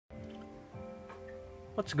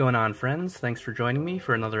What's going on, friends? Thanks for joining me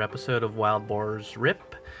for another episode of Wild Boar's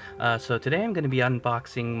Rip. So today I'm going to be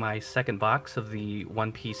unboxing my second box of the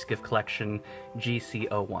One Piece gift collection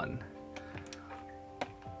GC-01.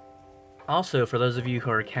 Also, for those of you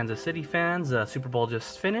who are Kansas City fans, Super Bowl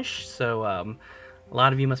just finished, so a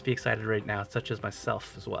lot of you must be excited right now, such as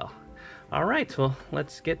myself as well. Alright, well,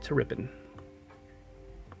 let's get to ripping.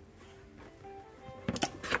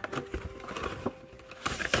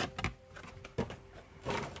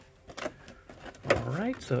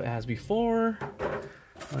 Alright, so as before,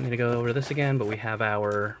 I don't need to go over this again, but we have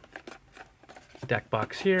our deck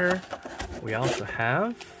box here. We also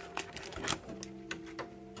have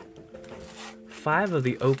 5 of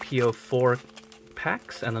the OPO4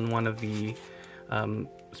 packs, and then 1 of the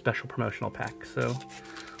special promotional packs. So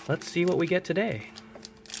let's see what we get today.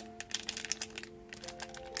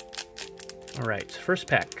 Alright, first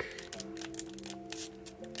pack.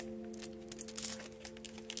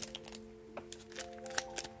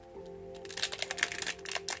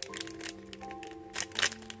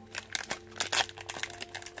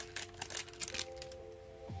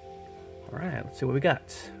 Alright, let's see what we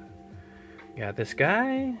got. We got this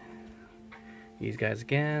guy, these guys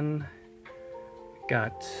again, we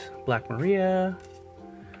got Black Maria,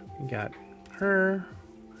 we got her,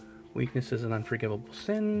 Weaknesses and Unforgivable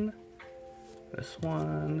Sin, this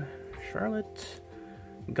one, Charlotte,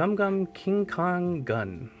 Gum Gum King Kong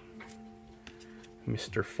Gun,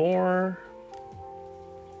 Mr. 4,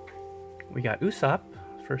 we got Usopp,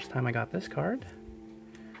 first time I got this card,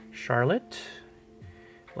 Charlotte.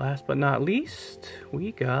 Last but not least,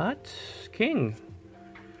 we got King.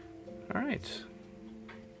 Alright.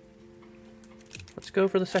 Let's go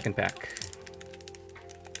for the second pack.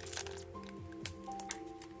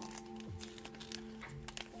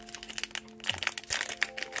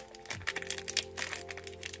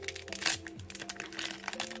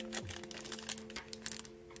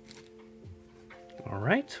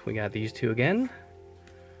 Alright, we got these two again.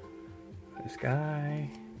 This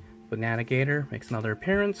guy. Banana Gator makes another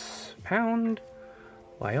appearance. Pound,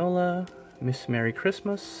 Viola, Miss Merry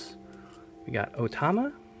Christmas. We got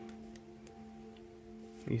Otama.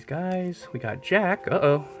 These guys. We got Jack.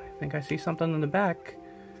 Uh-oh. I think I see something in the back.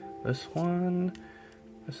 This one.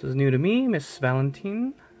 This is new to me. Miss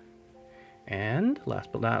Valentine. And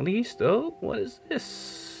last but not least, oh, what is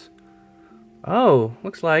this? Oh,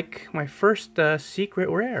 looks like my first secret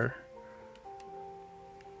rare.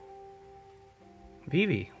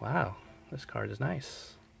 Vivi, wow, this card is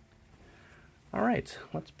nice. Alright,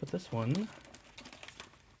 let's put this one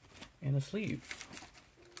in a sleeve.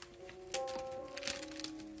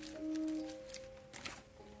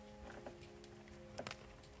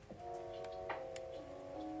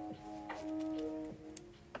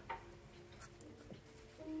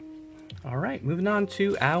 Alright, moving on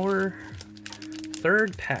to our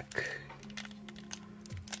third pack.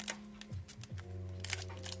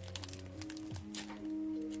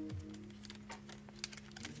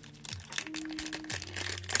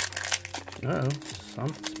 Uh-oh,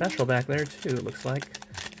 something special back there too, it looks like.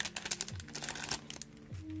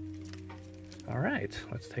 Alright,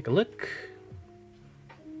 let's take a look.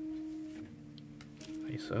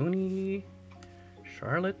 Isoni,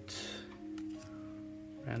 Charlotte,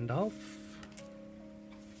 Randolph,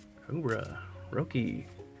 Cobra, Roki,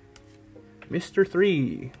 Mr.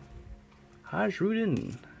 3, Haj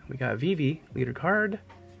Rudin. We got Vivi, leader card,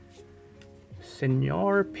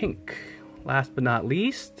 Senor Pink. Last but not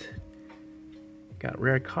least, got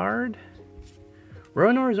rare card,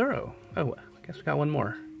 Ronor Zoro. Oh, I guess we got one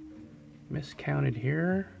more. Miscounted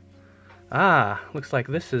here. Ah, looks like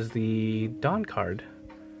this is the Dawn card.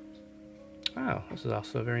 Oh, this is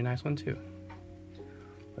also a very nice one too.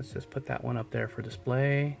 Let's just put that one up there for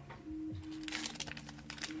display.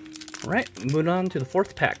 Alright, moving on to the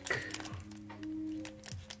fourth pack.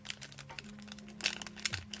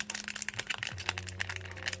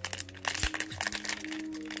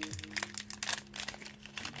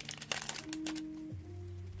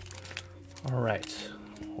 Alright,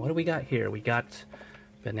 what do we got here? We got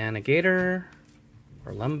Banana Gator,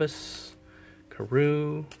 Orlumbus,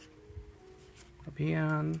 Karoo,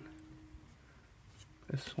 Rabian,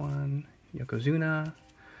 this one, Yokozuna,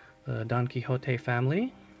 the Don Quixote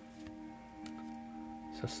family,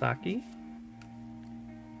 Sasaki,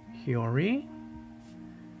 Hiyori,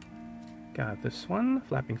 got this one,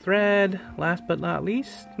 Flapping Thread, last but not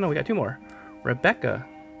least, no, we got 2 more, Rebecca,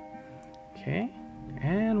 okay.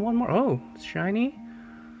 And one more. Oh, it's shiny.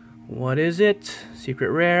 What is it? Secret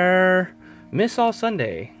rare. Miss All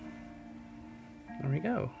Sunday. There we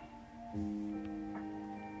go.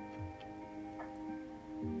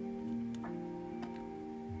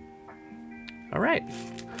 Alright,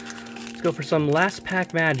 let's go for some last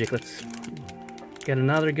pack magic. Let's get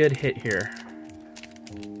another good hit here.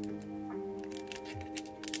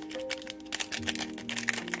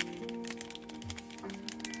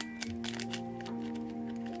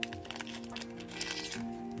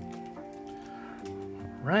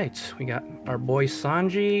 Right, we got our boy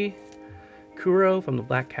Sanji, Kuro from the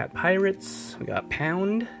Black Cat Pirates, we got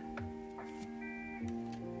Pound.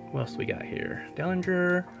 What else we got here?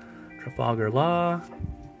 Dellinger, Trafalgar Law,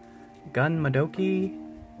 Gun Madoki,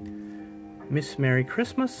 Miss Merry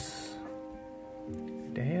Christmas,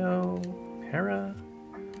 Deo, Hera,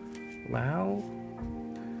 Lao,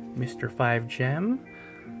 Mr. 5 Gem,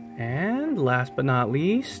 and last but not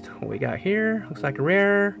least, what we got here, looks like a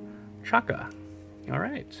rare, Chaka.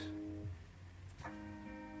 Alright.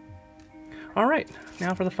 Alright,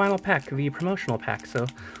 now for the final pack, the promotional pack, so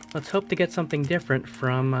let's hope to get something different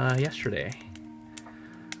from yesterday.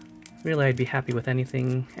 Really, I'd be happy with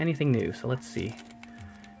anything new, so let's see.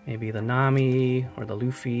 Maybe the Nami, or the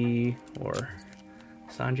Luffy, or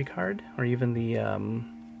Sanji card, or even the,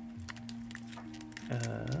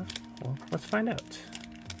 well, let's find out.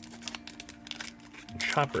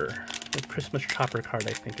 Chopper. The Christmas Chopper card,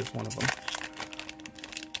 I think, is one of them.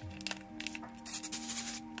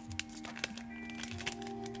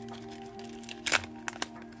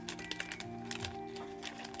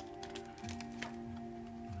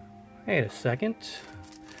 Wait a second.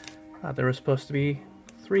 Thought there was supposed to be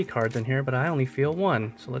 3 cards in here, but I only feel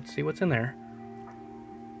 1. So let's see what's in there.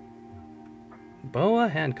 Boa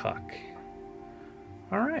Hancock.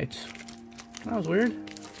 Alright. That was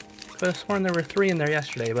weird. Could have sworn there were 3 in there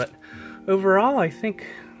yesterday, but overall I think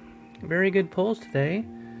very good pulls today.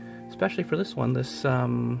 Especially for this one, this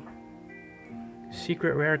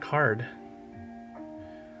secret rare card.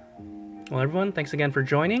 Well, everyone, thanks again for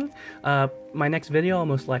joining. My next video, I'll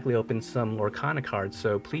most likely open some Lorcana cards,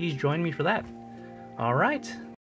 so please join me for that. Alright,